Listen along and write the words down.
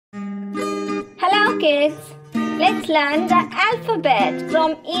kids, let's learn the alphabet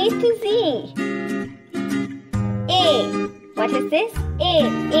from A to Z. A. What is this? A.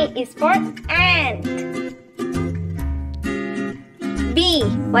 A is for ant. B.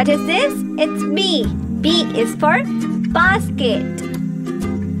 What is this? It's B. B is for basket.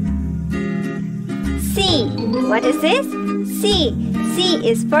 C. What is this? C. C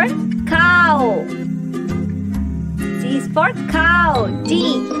is for cow. C is for cow.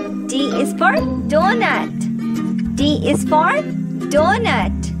 D. D is for donut. D is for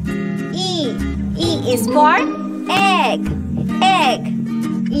donut. E. E is for egg. Egg.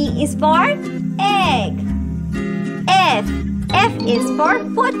 E is for egg. F. F is for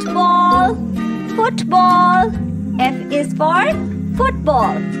football. Football. F is for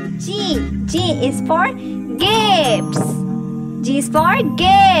football. G. G is for gifts. G is for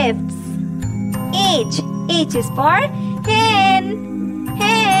gifts. H. H is for hen.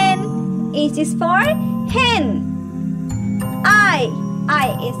 Hen. H is for hen. I. I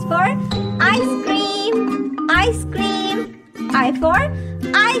is for ice cream. Ice cream. I for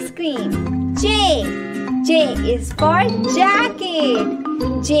ice cream. J. J is for jacket.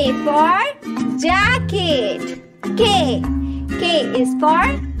 J for jacket. K. K is for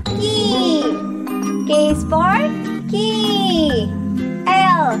key. K is for key.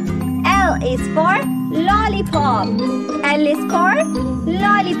 L. L is for lollipop. L is for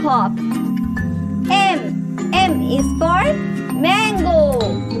lollipop. M. M is for mango.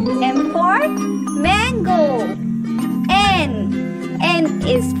 M for mango. N. N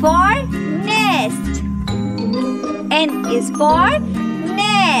is for nest. N is for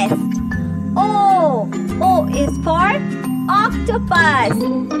nest. O. O is for octopus.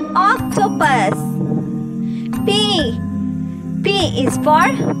 Octopus. P. P is for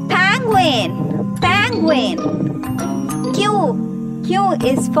penguin. Penguin. Q. Q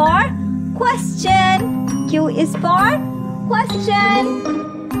is for question. Q is for question.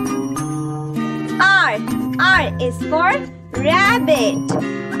 R. R is for rabbit.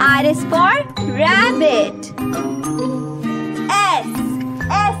 R is for rabbit. S.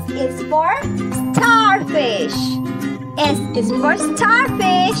 S is for starfish. S is for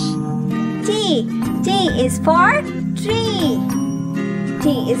starfish. T. T is for tree.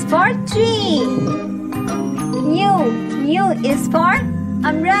 T is for tree. U. U is for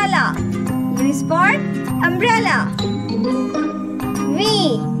umbrella. U is for umbrella. V.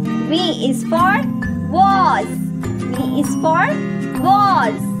 V is for vase. V is for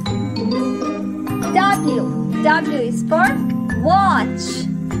vase. W. W is for watch.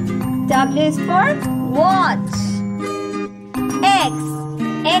 W is for watch. X.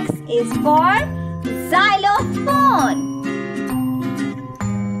 X is for xylophone.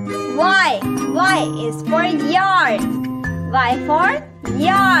 Y. Y is for yard. Y for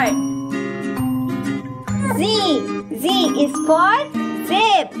yard. Z. Z is for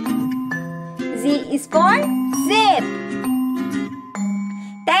zip. Z is for zip.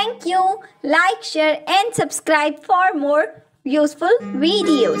 Thank you. Like, share and subscribe for more useful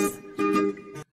videos.